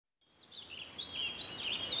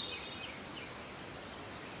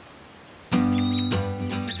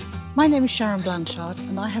My name is Sharon Blanchard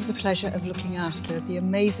and I have the pleasure of looking after the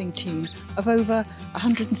amazing team of over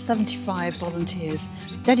 175 volunteers,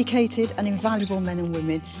 dedicated and invaluable men and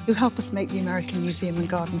women who help us make the American Museum and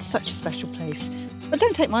Gardens such a special place. But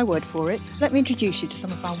don't take my word for it, let me introduce you to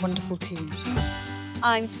some of our wonderful team.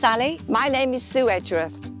 I'm Sally. My name is Sue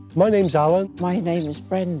Edgeworth. My name's Alan. My name is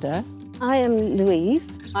Brenda. I am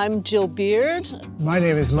Louise. I'm Jill Beard. My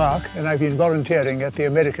name is Mark and I've been volunteering at the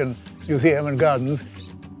American Museum and Gardens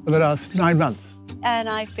for the last 9 months. And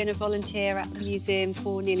I've been a volunteer at the museum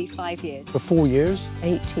for nearly 5 years. For 4 years.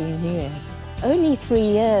 18 years. Only 3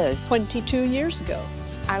 years. 22 years ago.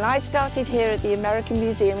 And I started here at the American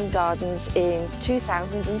Museum and Gardens in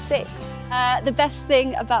 2006. The best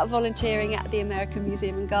thing about volunteering at the American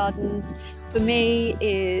Museum and Gardens for me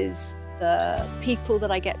is the people that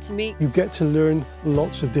I get to meet. You get to learn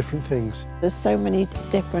lots of different things. There's so many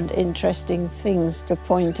different interesting things to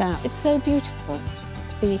point out. It's so beautiful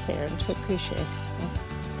to be here and to appreciate it.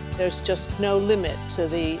 There's just no limit to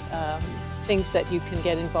the things that you can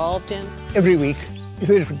get involved in. Every week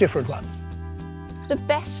is a different one. The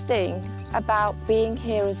best thing about being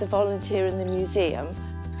here as a volunteer in the museum,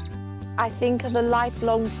 I think, are the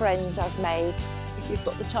lifelong friends I've made. If you've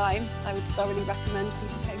got the time, I would thoroughly recommend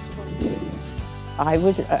people come to volunteer. I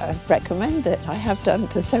would recommend it. I have done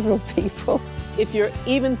to several people. If you're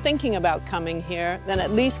even thinking about coming here, then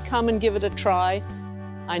at least come and give it a try.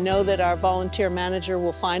 I know that our volunteer manager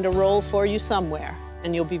will find a role for you somewhere,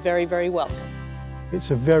 and you'll be very, very welcome.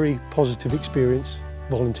 It's a very positive experience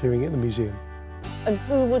volunteering at the museum. And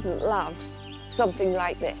who wouldn't love something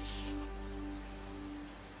like this?